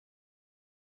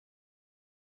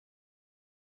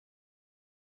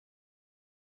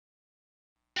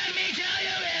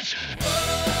Avalanche.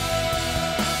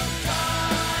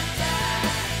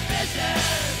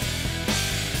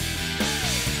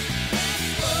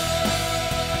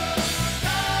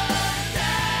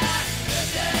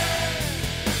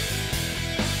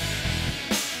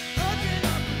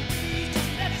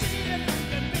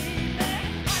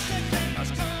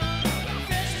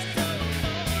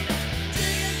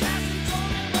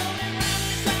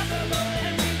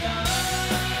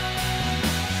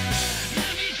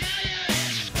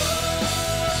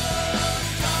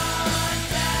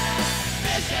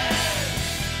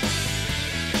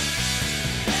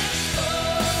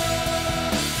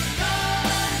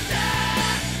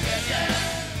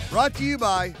 Brought to you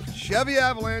by Chevy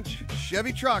Avalanche,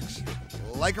 Chevy trucks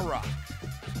like a rock.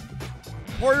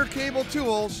 Porter Cable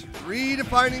Tools,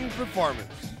 redefining performance.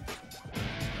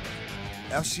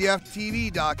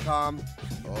 FCFTV.com,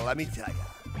 let me tell you.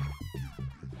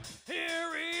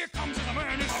 Here he comes, he's a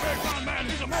man, he's a big fun man,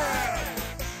 he's a man.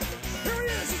 Here he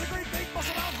is, he's a great big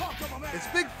muscle bound hawk of a man. It's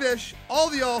big fish, all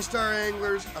the all-star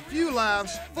anglers, a few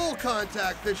laughs, full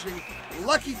contact fishing,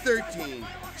 Lucky 13.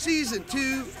 Season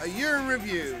 2, a year in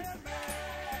review.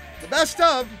 The best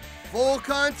of full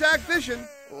contact fishing,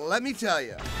 let me tell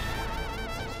you.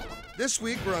 This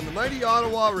week we're on the mighty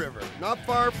Ottawa River, not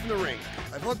far from the rink.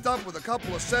 I've hooked up with a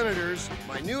couple of senators,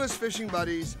 my newest fishing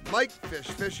buddies, Mike Fish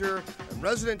Fisher and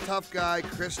resident tough guy,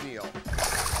 Chris Neal.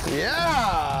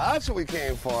 Yeah, that's what we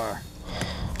came for.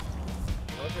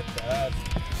 Look at that.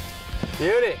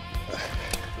 Beauty.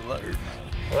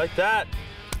 I like that.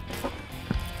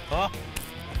 Huh?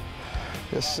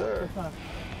 Yes, sir.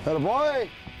 Atta boy.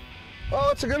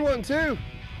 Oh, it's a good one, too.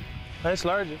 Nice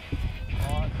large.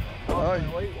 Oh,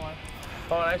 Wait one.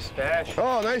 Oh, nice fish.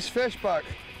 oh, nice fish, Buck.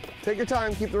 Take your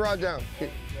time, keep the rod down.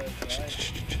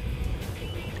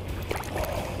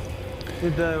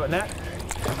 With the net?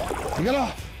 You get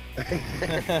off.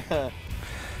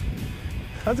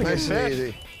 That's a Nice good and fish.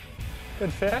 easy.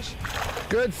 Good fish.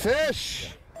 Good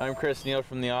fish. I'm Chris Neal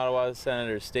from the Ottawa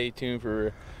Senators. Stay tuned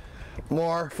for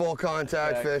More full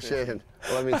contact fishing.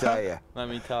 Let me tell you. Let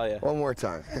me tell you. One more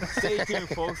time. Stay tuned,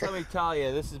 folks. Let me tell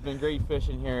you, this has been great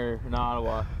fishing here in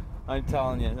Ottawa. I'm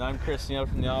telling you. I'm Chris Neal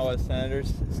from the Ottawa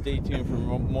Senators. Stay tuned for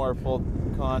more full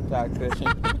contact fishing.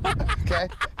 Okay,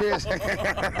 here's.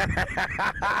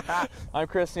 I'm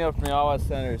Chris Neal from the Ottawa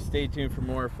Senators. Stay tuned for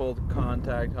more full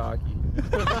contact hockey. You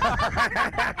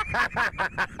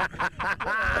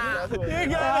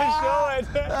gotta show it.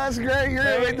 That's great. You're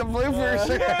gonna make the bloopers.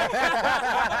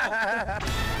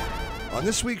 On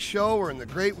this week's show, we're in the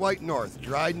Great White North,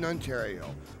 Dryden,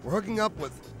 Ontario. We're hooking up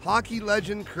with hockey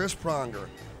legend Chris Pronger,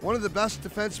 one of the best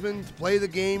defensemen to play the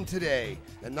game today,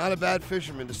 and not a bad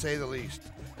fisherman to say the least.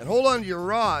 And hold on to your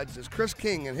rods as Chris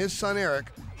King and his son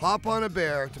Eric hop on a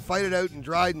bear to fight it out in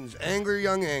Dryden's Angler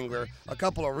Young Angler, a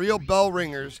couple of real bell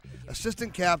ringers,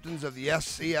 assistant captains of the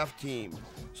SCF team.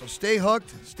 So stay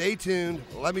hooked, stay tuned,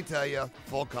 let me tell you,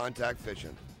 full contact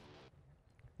fishing.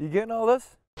 You getting all this?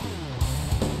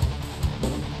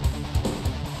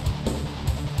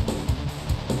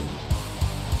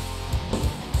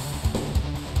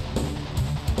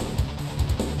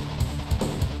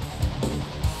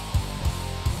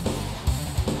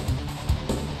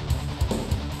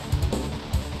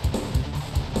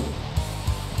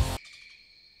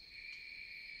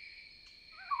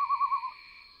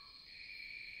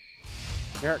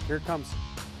 Eric, here it comes.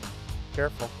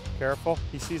 Careful, careful.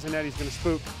 He sees a net, he's gonna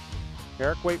spook.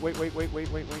 Eric, wait. Wait.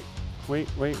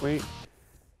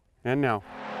 And now.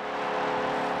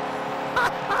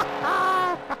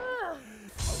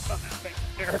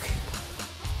 Eric.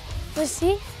 Was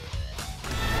he?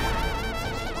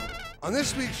 On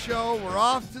this week's show, we're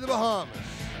off to the Bahamas.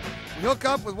 We hook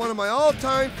up with one of my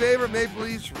all-time favorite Maple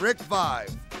Leafs, Rick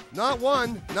Vaive. Not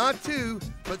one, not two,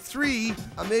 but 3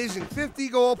 amazing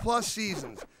 50-goal-plus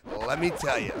seasons. Let me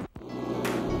tell you.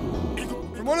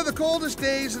 From one of the coldest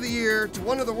days of the year to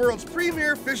one of the world's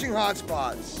premier fishing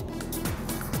hotspots.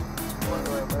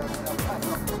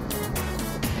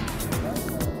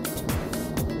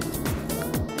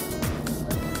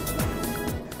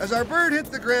 As our bird hit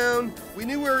the ground, we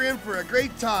knew we were in for a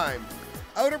great time.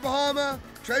 Outer Bahama,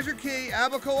 Treasure Cay,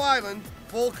 Abaco Island,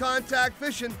 full contact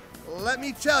fishing, let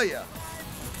me tell you.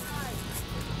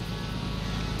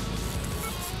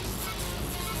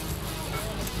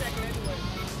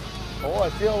 Oh, I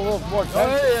feel a little more tension. Oh,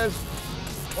 there he is.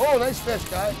 Oh, nice fish,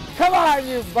 guy. Come on,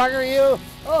 you bugger, you.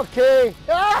 Okay.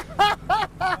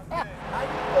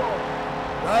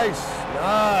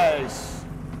 Nice.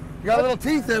 You got little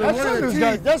teeth in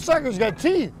him. That sucker's got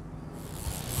teeth.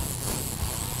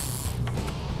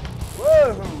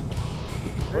 Whoa.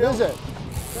 What is it?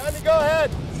 Time to go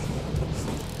ahead.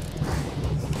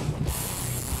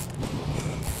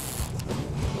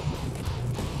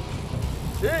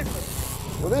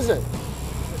 What is it?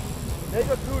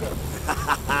 Barracuda.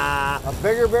 A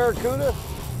bigger barracuda?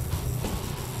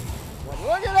 Well,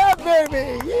 look at that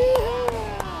baby! Yeah!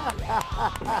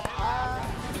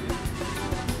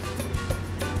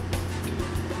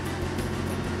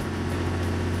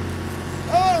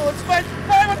 Oh, it's my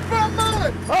favorite front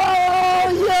mullet.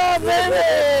 Oh yeah,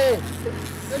 baby!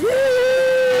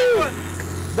 Woo!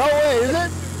 No way, is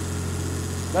it?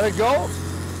 Let it go?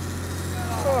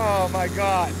 Oh my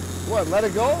God. What, let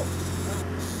it go?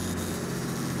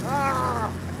 Ah!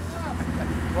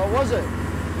 What was it?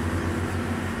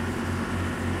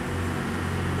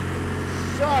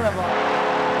 Son of a...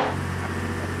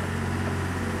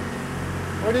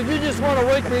 Or did you just want to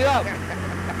wake me up?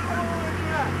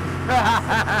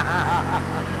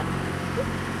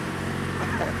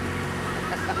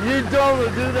 You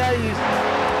don't do that, you...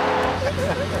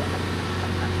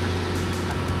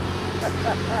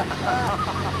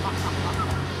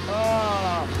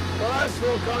 Oh, well, that's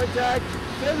full contact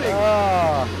swimming.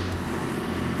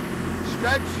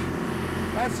 Stretch.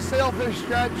 That's the sailfish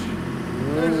stretch.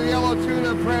 There's the yellow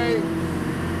tuna prey.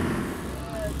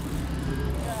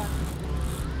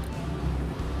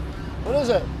 What is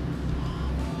it?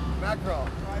 Mackerel.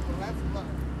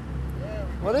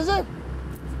 What is it?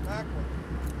 Mackerel.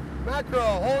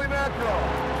 Mackerel. Holy mackerel.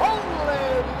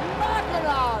 Holy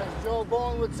mackerel, as Joe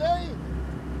Bone would say.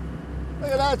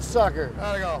 Look at that sucker.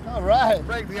 There we go. All right.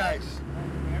 Break the ice.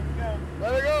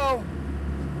 Let it go.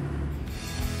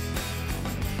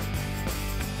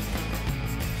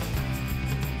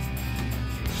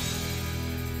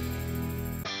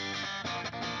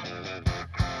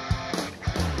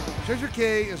 Treasure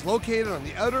Cay is located on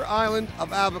the outer island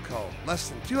of Abaco, less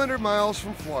than 200 miles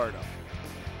from Florida.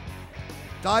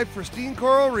 Dive pristine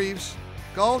coral reefs,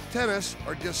 golf, tennis,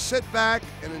 or just sit back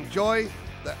and enjoy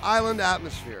the island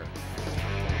atmosphere.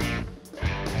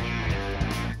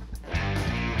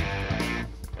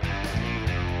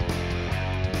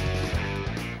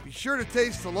 Be sure to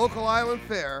taste the local island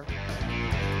fare.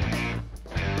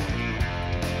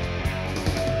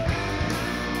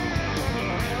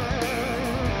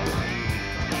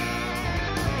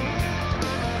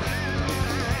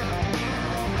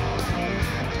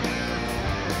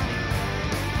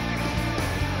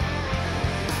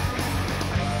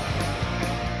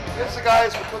 This is the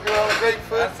guys who cook all the great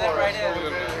food That's for it us. right So here. we're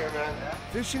good here, man.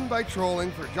 Fishing by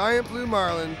trolling for giant blue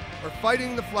marlin or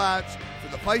fighting the flats for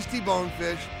the feisty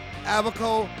bonefish,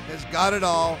 Abaco has got it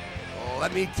all,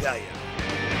 let me tell you.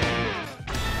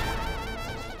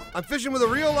 I'm fishing with a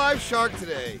real live shark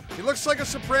today. He looks like a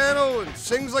soprano and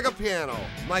sings like a piano.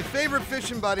 My favorite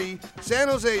fishing buddy, San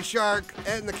Jose Shark,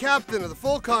 and the captain of the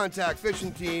full contact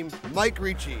fishing team, Mike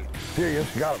Ricci. Here he is.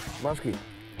 Got him. Muskie.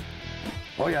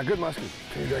 Oh, yeah, good muskie.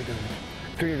 Turn your drag down.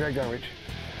 Turn your drag down, Rich.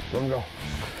 Let him go.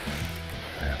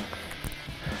 Yeah.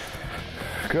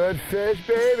 Good fish,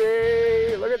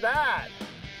 baby. Look at that.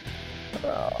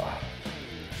 Oh.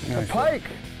 A pike.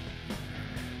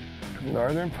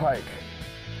 Northern pike.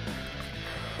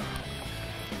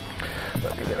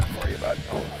 Let me get it for you, bud.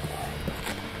 Oh.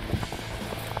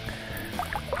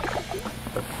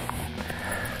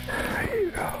 There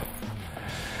you go.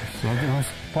 There was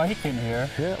pike in here.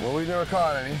 Yeah, well, we've never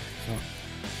caught any.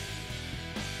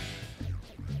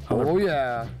 Oh,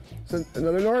 yeah. It's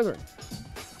another northern.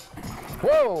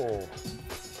 Whoa!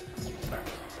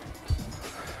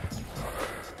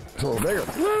 It's a little bigger.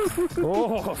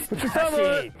 Oh, Put your thumb on it.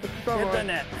 spicy. Put your thumb Get on the it.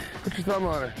 net. Put your thumb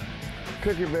on her.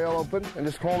 Kick your bail open and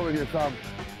just hold it with your thumb.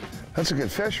 That's a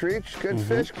good fish, Reach. Good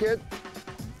fish, kid.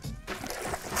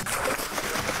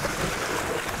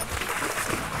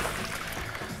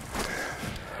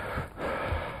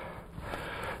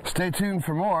 Stay tuned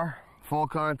for more full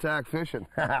contact fishing.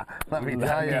 Let me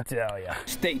tell you.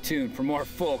 Stay tuned for more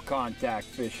full contact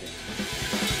fishing.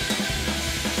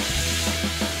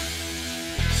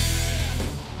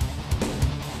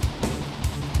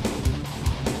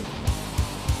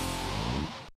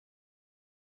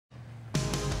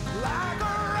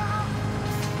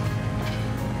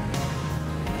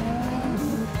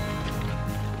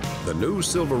 The new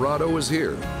Silverado is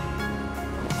here.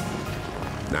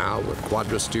 Now with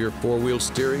Quadra-Steer four-wheel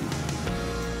steering,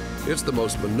 it's the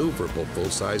most maneuverable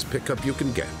full-size pickup you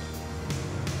can get.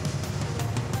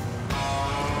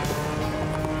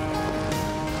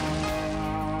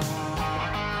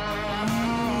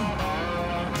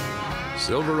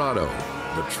 Silverado,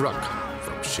 the truck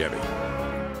from Chevy.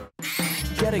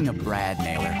 Getting a brad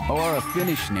nailer or a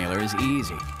finish nailer is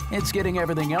easy. It's getting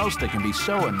everything else that can be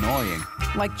so annoying,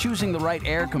 like choosing the right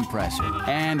air compressor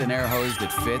and an air hose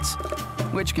that fits,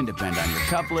 which can depend on your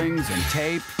couplings and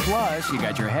tape. Plus, you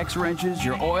got your hex wrenches,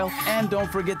 your oil, and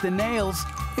don't forget the nails.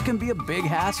 It can be a big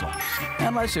hassle.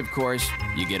 Unless, of course,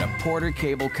 you get a Porter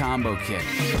Cable Combo Kit.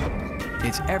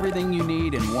 It's everything you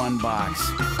need in one box.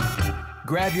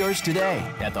 Grab yours today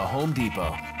at the Home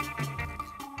Depot.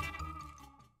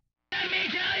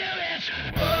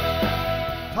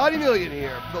 Toddy Million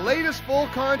here. For the latest full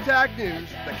contact news,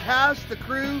 the cast, the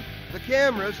crew, the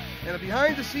cameras, and a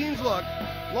behind-the-scenes look,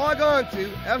 log on to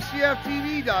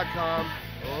FCFTV.com.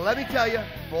 Let me tell you,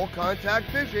 Full Contact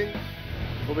Fishing.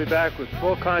 We'll be back with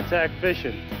Full Contact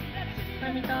Fishing.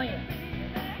 Let me tell you.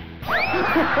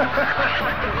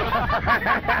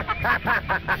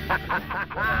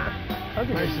 That's a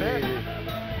good fish.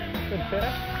 Good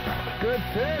fish. Good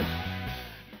fish.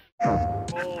 Oh,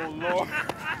 Lord.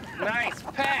 Nice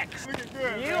pecs. Looking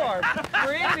good, You man. are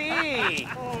pretty.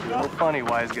 Oh, no. Funny,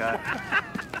 wise guy.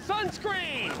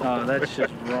 Sunscreen. Oh, that's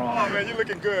just wrong. Oh, man, you're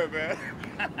looking good, man.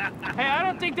 Hey, I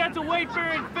don't think that's a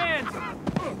weight-bearing fence.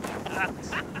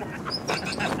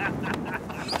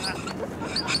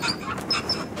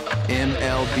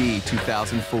 MLB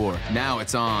 2004. Now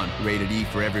it's on. Rated E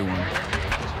for everyone.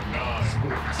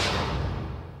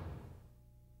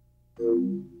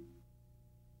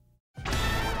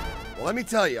 Well, let me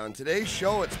tell you, on today's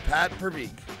show, it's Pat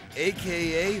Perbeek,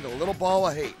 a.k.a. the Little Ball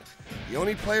of Hate. The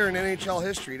only player in NHL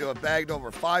history to have bagged over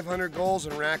 500 goals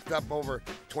and racked up over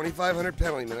 2,500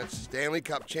 penalty minutes. Stanley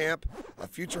Cup champ, a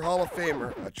future Hall of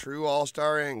Famer, a true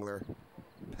all-star angler,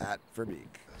 Pat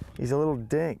Verbeek. He's a little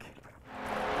dink.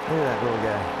 Look at that little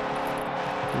guy.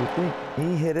 You think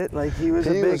he hit it like he was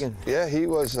a big one? Yeah, he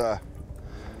was,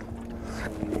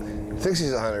 thinks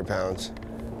he's 100 pounds.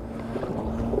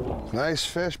 Nice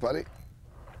fish, buddy.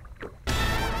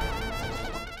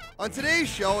 On today's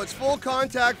show, it's full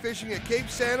contact fishing at Cape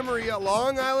Santa Maria,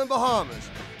 Long Island, Bahamas,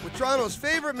 with Toronto's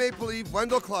favorite Maple Leaf,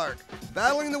 Wendell Clark,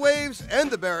 battling the waves and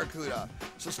the Barracuda.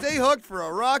 So stay hooked for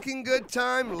a rocking good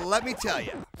time, let me tell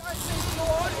you.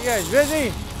 You guys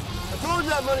busy? I told you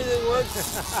that money didn't work.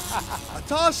 A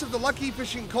toss of the Lucky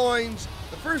Fishing coins,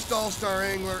 the first all-star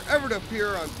angler ever to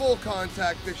appear on full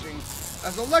contact fishing,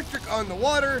 as electric on the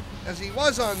water as he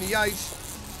was on the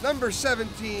ice, number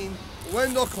 17,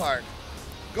 Wendell Clark.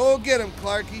 Go get him,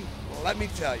 Clarky, let me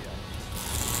tell you.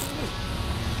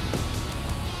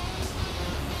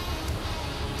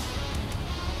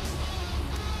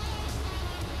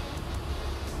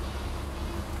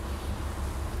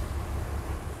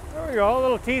 There we go, a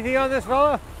little teethy on this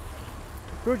fella.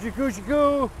 Coochie coochie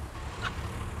coo.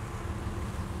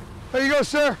 There you go,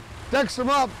 sir. Dex him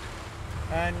up.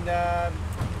 And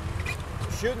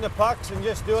shooting the pucks and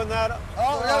just doing that.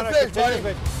 Oh, we got on a fish,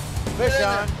 buddy. Fish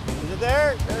on. Is it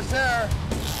there? It's there.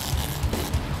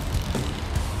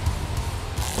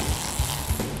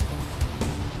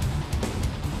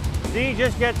 See,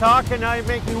 just get talking, now you're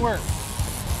making work.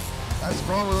 That's the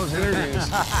problem with those interviews.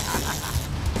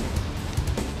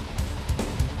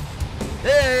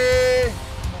 Hey!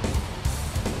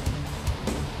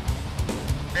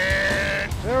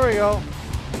 There we go.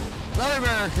 Another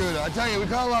barracuda. I tell you, we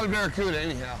caught a lot of barracuda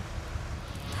anyhow.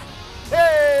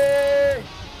 Hey!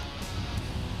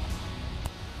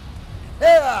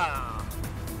 Yeah!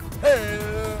 Hey!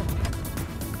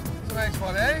 It's a nice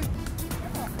one, eh?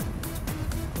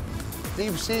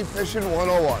 Deep sea fishing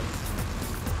 101.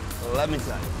 Let me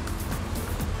tell you.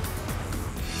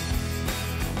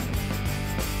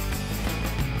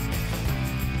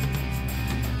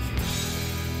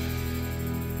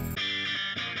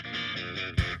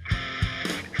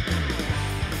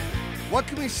 What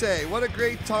can we say? What a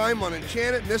great time on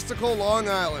enchanted, mystical Long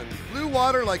Island. Blue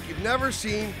water like you've never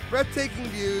seen, breathtaking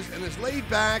views, and as laid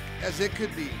back as it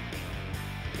could be.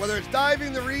 Whether it's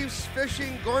diving the reefs,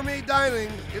 fishing, gourmet dining,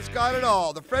 it's got it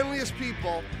all. The friendliest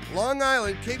people, Long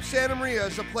Island, Cape Santa Maria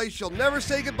is a place you'll never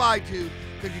say goodbye to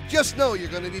because you just know you're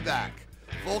going to be back.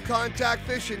 Full contact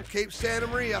fishing, Cape Santa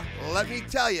Maria, let me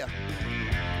tell you.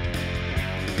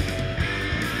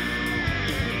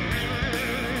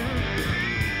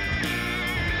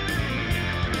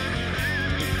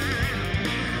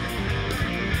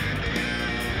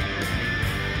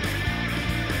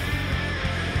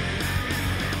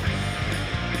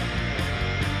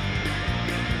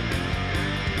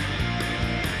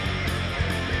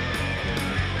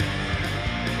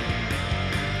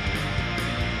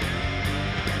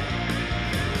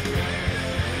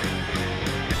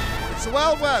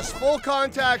 Wild West, full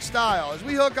contact style, as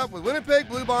we hook up with Winnipeg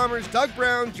Blue Bombers Doug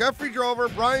Brown, Jeffrey Drover,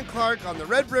 Brian Clark on the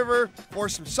Red River for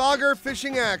some sauger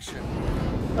fishing action.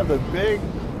 That's a big...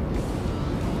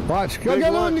 Watch, go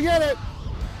get one to get it.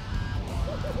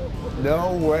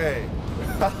 No way.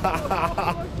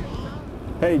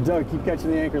 Hey, Doug, keep catching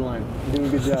the anchor line. You're doing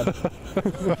a good job.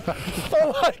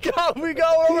 Oh my God, we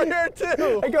got one over here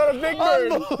too. I got a big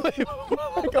bird. Unbelievable.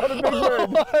 I got a big bird. Oh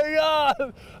my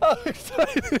God, how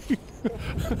exciting.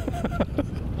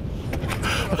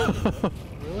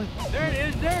 Really? There it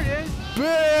is, there it is. Big!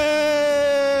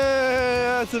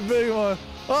 That's a big one.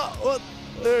 Oh, what?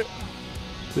 There.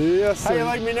 Yes, How you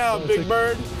like me now, big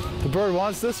bird? The bird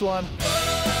wants this one.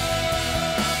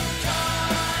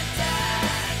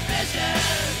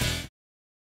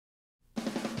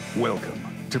 Welcome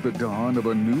to the dawn of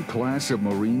a new class of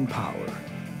marine power.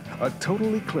 A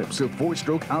total eclipse of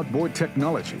four-stroke outboard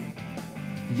technology.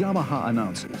 Yamaha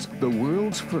announces the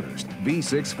world's first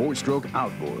V6 four-stroke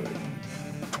outboard.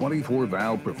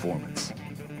 24-valve performance.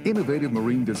 Innovative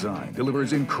marine design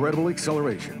delivers incredible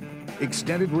acceleration,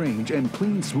 extended range, and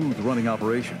clean, smooth running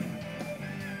operation.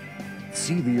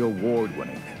 See the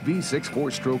award-winning V6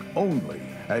 four-stroke only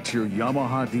at your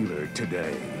Yamaha dealer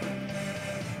today.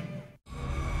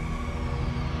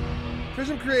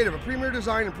 Prism Creative, a premier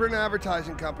design and print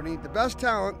advertising company, the best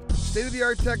talent,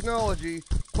 state-of-the-art technology,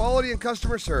 quality and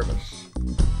customer service.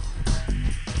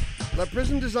 Let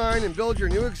Prism design and build your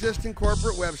new existing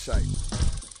corporate website.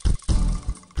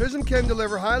 Prism can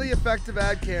deliver highly effective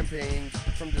ad campaigns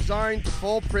from design to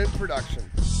full print production.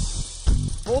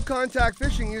 Full Contact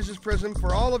Fishing uses Prism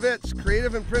for all of its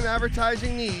creative and print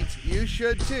advertising needs. You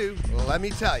should too, let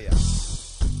me tell you.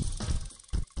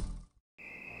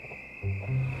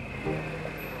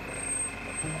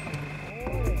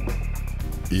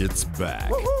 It's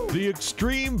back. The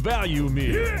Extreme Value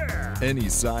Meal. Yeah! Any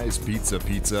size pizza.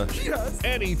 Yes!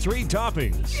 Any 3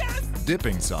 toppings. Yes!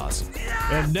 Dipping sauce.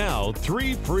 Yes! And now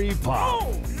 3 free pop.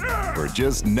 Oh, yeah! For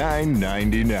just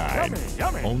 $9.99.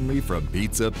 Yummy. Only from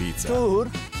Pizza. Dude,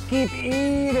 keep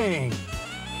eating.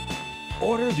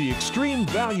 Order the Extreme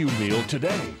Value Meal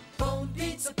today. Bone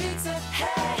pizza,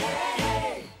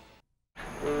 hey.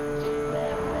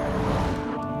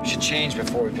 We should change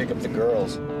before we pick up the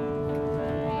girls.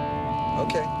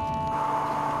 Okay.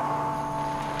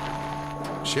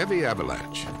 Chevy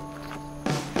Avalanche.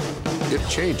 It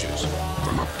changes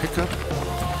from a pickup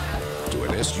to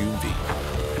an SUV.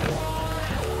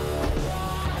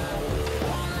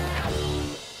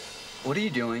 What are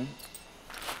you doing?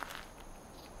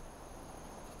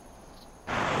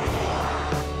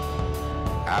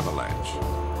 Avalanche,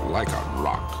 like a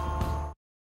rock.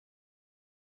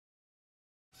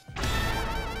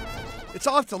 It's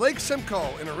off to Lake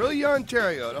Simcoe in Orillia,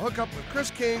 Ontario to hook up with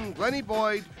Chris King, Glennie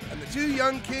Boyd, and the 2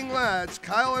 young King lads,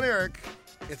 Kyle and Eric.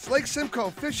 It's Lake Simcoe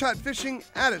Fish Hut fishing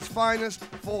at its finest,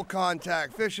 full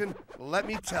contact fishing, let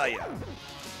me tell you.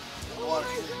 Oh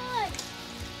my God.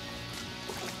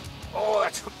 Oh,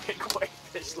 that's a big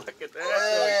whitefish. Look at that.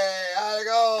 Hey, how'd it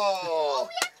go? Oh,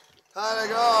 yeah. How'd it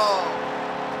go?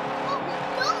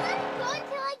 Don't let it go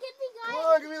until I get the guy.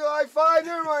 Oh, give me the high five.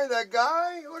 Never mind that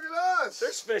guy. Look at us.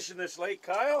 There's fish in this lake,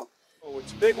 Kyle. Oh,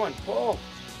 it's a big one. Pull.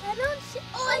 I don't see.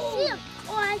 Oh, I see him.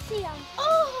 Oh, I see him.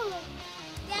 Oh.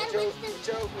 Dad, Winston.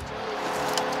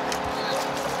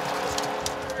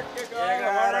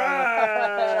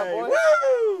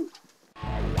 Woo!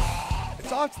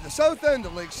 It's off to the south end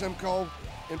of Lake Simcoe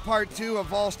in part 2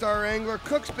 of All-Star Angler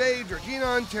Cooks Bay, Georgina,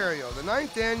 Ontario, the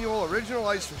 9th annual original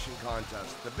ice fishing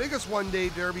contest, the biggest one-day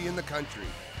derby in the country.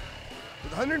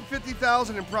 With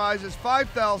 150,000 in prizes,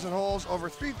 5,000 holes, over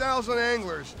 3,000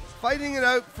 anglers fighting it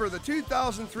out for the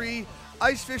 2003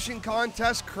 Ice Fishing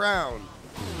Contest crown.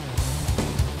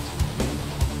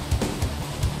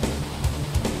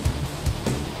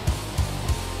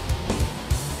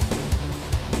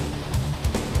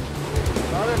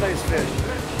 Another nice fish.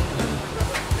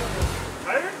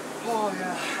 Tired? Oh,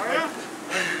 yeah. Are you?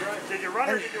 Did you run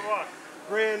or did you walk?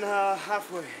 Ran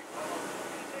halfway.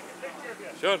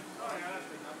 Should.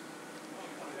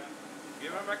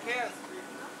 Give him a kiss.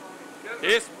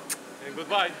 Yes. And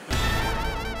goodbye.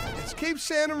 It's Cape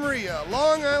Santa Maria,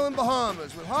 Long Island,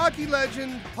 Bahamas, with hockey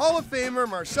legend, Hall of Famer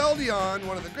Marcel Dionne,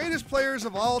 one of the greatest players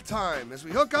of all time, as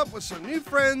we hook up with some new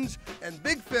friends and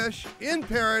big fish in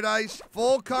paradise,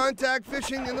 full contact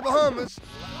fishing in the Bahamas.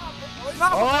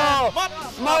 Oh,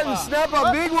 mutton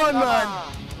snapper, big one, man.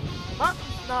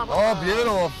 Oh,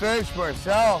 beautiful fish,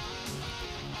 Marcel.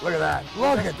 Look at that.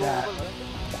 Look at that.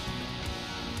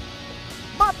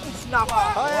 Mutton snapper.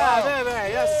 Oh, yeah, there.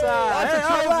 Yes, sir. That's a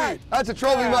trophy. That's a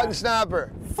trophy mutton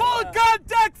snapper. Full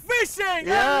contact fishing!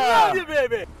 Yeah. I love you,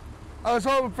 baby! I was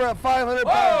hoping for a 500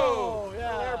 pounds. Oh,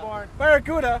 yeah. Airborne.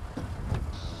 Barracuda.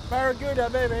 Barracuda,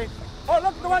 baby. Oh,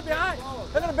 look at the one behind.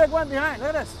 Look at the big one behind.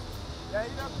 Look at this. Yeah, he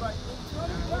does bite.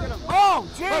 Look at him. Oh,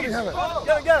 jeez. Let me have it. Oh,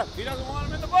 get him. He doesn't want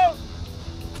him in the boat.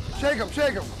 Shake him,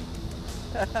 shake him.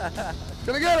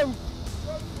 Gonna get him.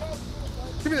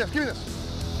 Give me this, give me this.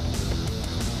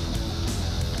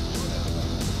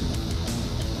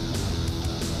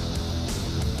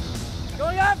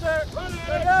 Going after. Going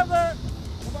after.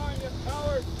 Come on, you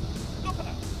coward.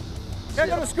 Can't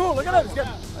go to school. Look at him.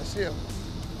 I see him.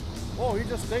 Oh, he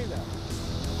just stayed there.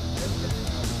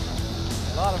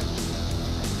 A lot of them.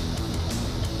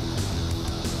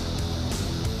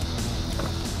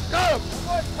 Got him!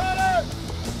 Cutter!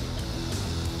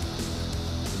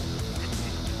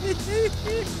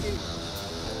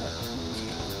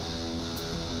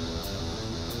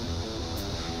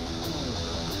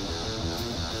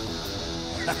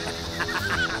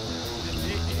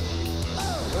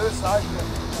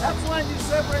 That's when you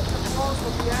separate the clothes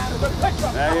from the animal.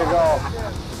 There you go.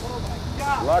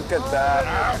 Look at that.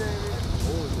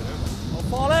 Don't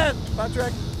fall in,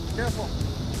 Patrick. Careful.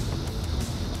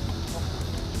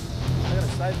 I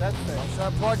gotta sight that fish. Watch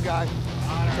that plug guy.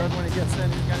 Because when he gets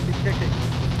in, he's gonna be kicking.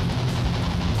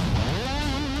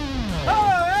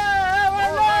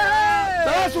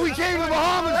 That's what we came to the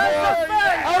Bahamas for.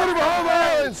 Out of the Bahama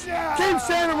Islands. Team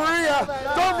Santa Maria.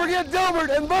 Don't forget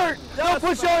Dilbert and Bert. They'll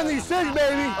put you on these things,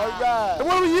 baby. And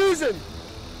what are we using?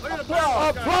 Look at the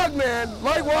A plug, man.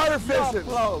 Light water fishing.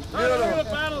 Look at the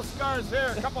battle scars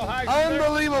here. A couple high.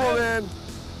 Unbelievable, man.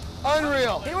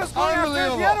 Unreal. He was going after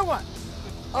the other one.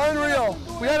 Unreal.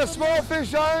 We had a small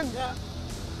fish on.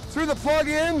 Threw the plug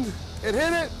in. It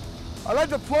hit it. I let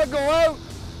the plug go out.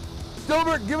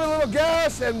 Dilbert, give it a little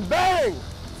gas, and bang!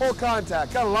 Full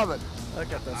contact. Gotta love it.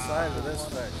 Look at the size of this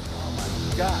fish. Oh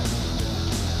my God.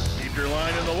 Keep your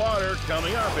line in the water.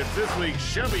 Coming up, it's this week's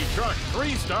Chevy Truck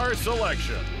 3-Star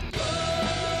Selection.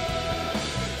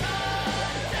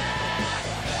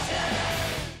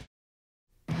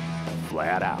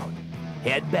 Flat out.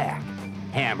 Head back.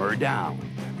 Hammer down.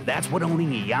 That's what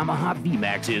owning a Yamaha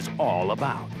VMAX is all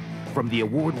about. From the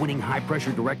award-winning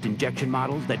high-pressure direct injection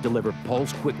models that deliver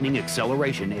pulse-quickening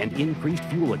acceleration and increased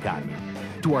fuel economy,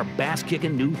 to our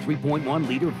bass-kicking new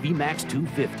 3.1-liter VMAX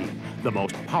 250, the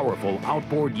most powerful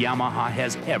outboard Yamaha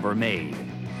has ever made.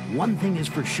 One thing is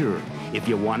for sure, if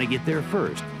you want to get there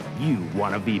first, you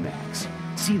want a VMAX.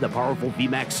 See the powerful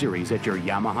VMAX series at your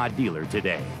Yamaha dealer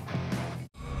today.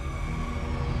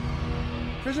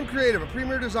 Prism Creative, a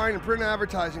premier design and print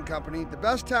advertising company, the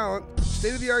best talent,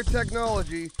 state-of-the-art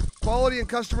technology, quality and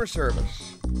customer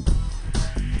service.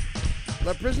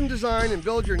 Let Prism design and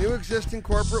build your new existing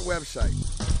corporate website.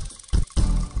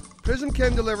 Prism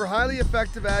can deliver highly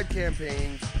effective ad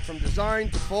campaigns from design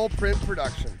to full print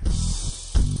production.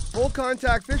 Full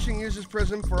Contact Fishing uses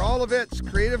Prism for all of its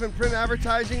creative and print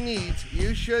advertising needs.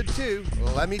 You should too,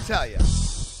 let me tell you.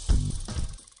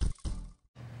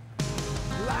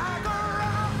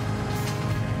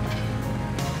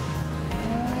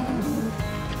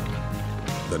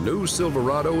 The new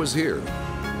Silverado is here.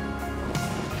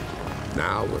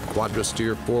 Now with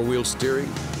Quadra-Steer 4-wheel steering,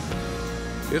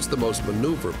 it's the most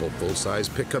maneuverable full-size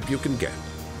pickup you can get.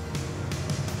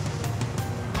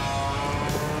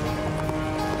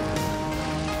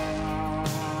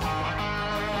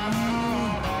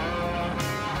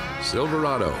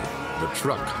 Silverado, the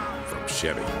truck from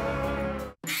Chevy.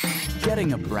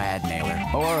 Getting a brad nailer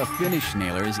or a finish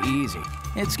nailer is easy.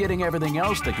 It's getting everything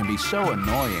else that can be so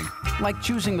annoying, like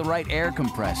choosing the right air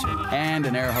compressor and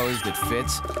an air hose that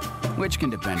fits, which can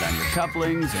depend on your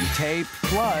couplings and tape.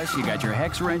 Plus, you got your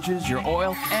hex wrenches, your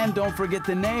oil, and don't forget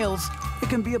the nails. It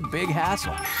can be a big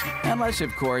hassle. Unless,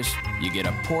 of course, you get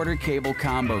a Porter Cable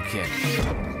Combo Kit.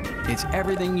 It's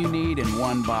everything you need in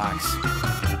one box.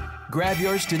 Grab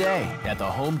yours today at the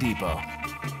Home Depot.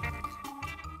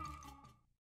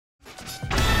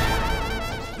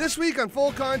 This week on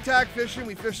Full Contact Fishing,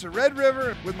 we fish the Red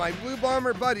River with my Blue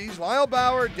Bomber buddies, Lyle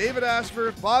Bauer, David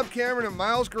Asper, Bob Cameron, and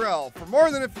Miles Gorell. For more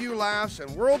than a few laughs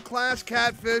and world-class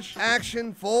catfish,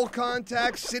 action, full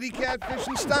contact, city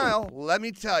catfishing style, let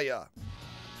me tell ya.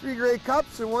 3 great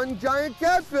cups and 1 giant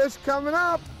catfish coming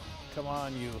up. Come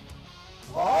on, you.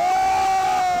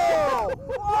 Oh!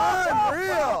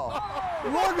 Unreal!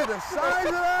 Look at the size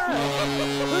of that!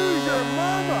 Who's your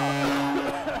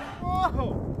mama?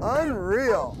 Whoa!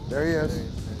 Unreal. There he is.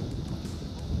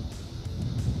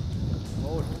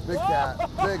 Big cat,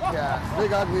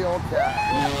 big ugly old cat.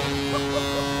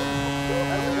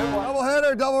 Double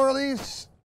header, double release.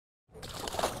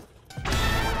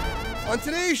 On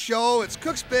today's show, it's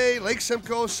Cooks Bay, Lake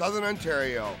Simcoe, Southern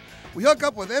Ontario. We hook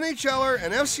up with NHLer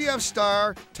and FCF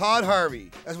star Todd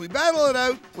Harvey as we battle it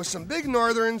out with some big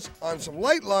northerns on some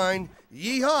light line.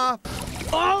 Yeehaw!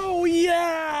 Oh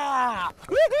yeah!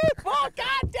 Woohoo! Full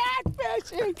contact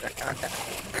fishing!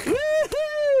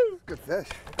 Woohoo! Good fish.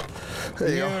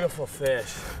 Beautiful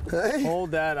fish. Hey?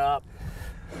 Hold that up.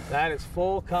 That is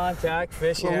full contact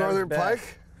fishing. Little at its northern best.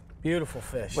 pike. Beautiful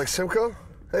fish. Like Simcoe?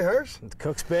 Hey, hers? It's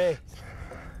Cooks Bay.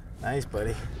 Nice,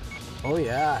 buddy. Oh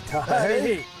yeah, Todd.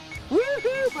 Hey.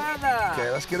 Woohoo, brother! Okay,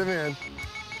 let's get him in.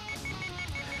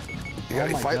 You got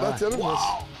any my fight God. left in him?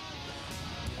 Wow.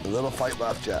 A little fight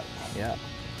left, Jet. Yeah.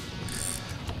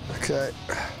 Okay.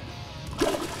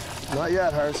 Not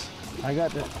yet, Hers. I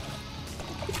got it.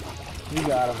 You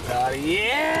got him, Todd.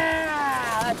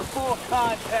 Yeah! That's full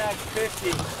contact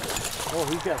fishing. Oh,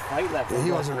 he's got fight left. Yeah,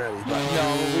 he wasn't ready. But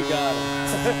no, we got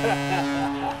him.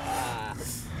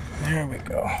 There we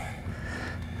go.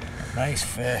 Nice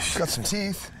fish. Got some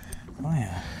teeth. Oh,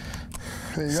 yeah.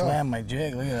 There you Slammed my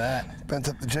jig. Look at that. Bent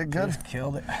up the jig good? Just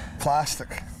killed it.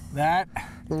 Plastic. That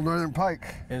little northern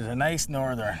pike is a nice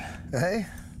northern. Hey?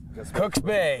 Cooks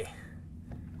Bay.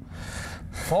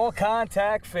 Full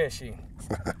contact fishing.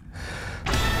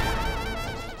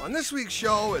 On this week's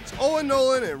show, it's Owen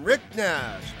Nolan and Rick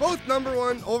Nash, both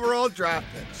 #1 overall draft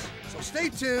picks. So stay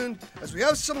tuned as we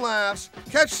have some laughs,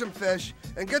 catch some fish,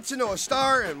 and get to know a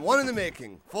star and one in the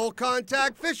making. Full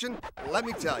contact fishing, let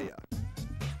me tell you.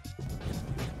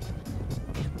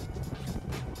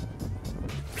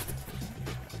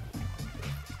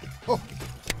 Oh.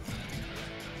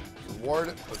 Reward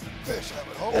it with fish, I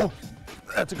would hope. Oh,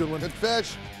 that's a good one. Good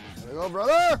fish. There you go,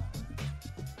 brother.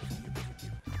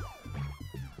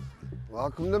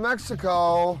 Welcome to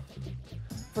Mexico.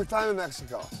 First time in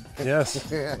Mexico. Yes.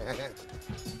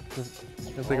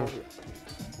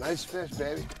 Nice fish,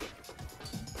 baby.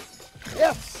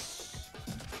 Yes.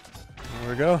 There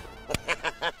we go.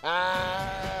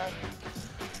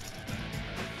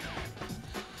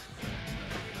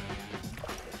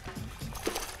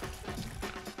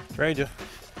 Trade you.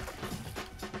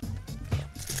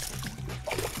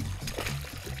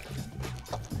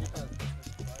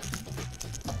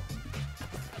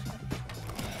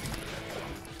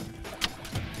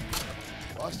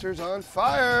 Buster's on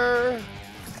fire.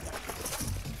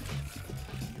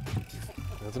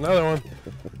 That's another one.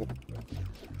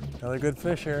 Another good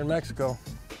fish here in Mexico.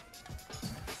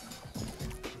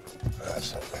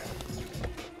 That's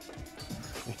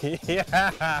it.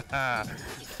 Yeah.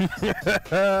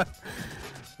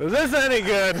 Is this any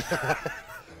good?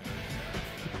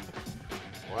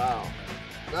 Wow.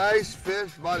 Nice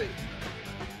fish, buddy.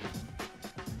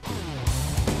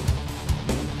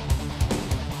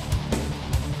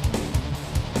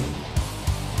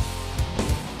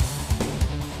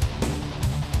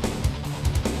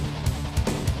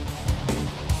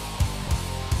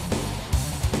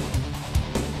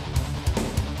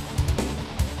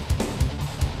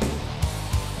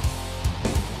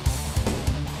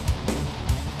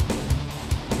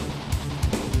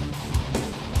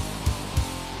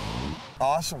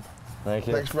 Awesome. Thank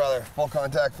you. Thanks, brother. Full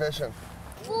contact fishing.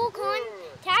 Full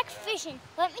contact fishing,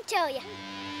 let me tell you.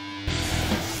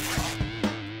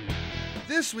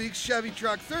 This week's Chevy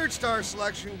Truck third star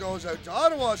selection goes out to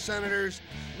Ottawa Senators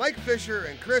Mike Fisher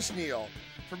and Chris Neal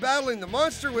for battling the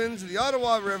monster winds of the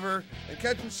Ottawa River and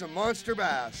catching some monster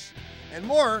bass. And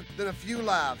more than a few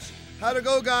laughs. How'd it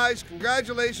go, guys?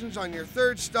 Congratulations on your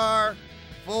third star.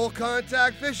 Full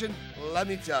contact fishing, let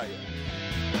me tell you.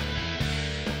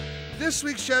 This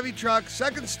week's Chevy Truck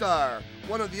second star,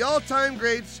 one of the all-time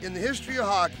greats in the history of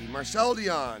hockey, Marcel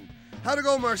Dionne. How'd it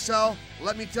go, Marcel?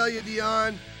 Let me tell you,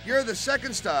 Dionne, you're the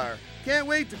second star. Can't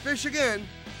wait to fish again.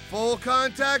 Full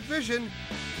contact fishing.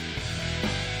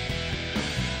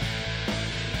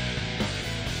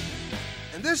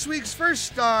 And this week's first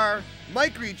star,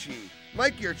 Mike Ricci.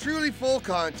 Mike, you're truly full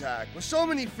contact. With so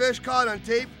many fish caught on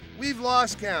tape, we've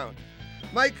lost count.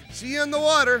 Mike, see you in the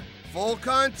water. Full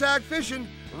contact fishing.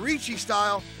 Ricci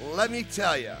style, let me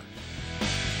tell ya.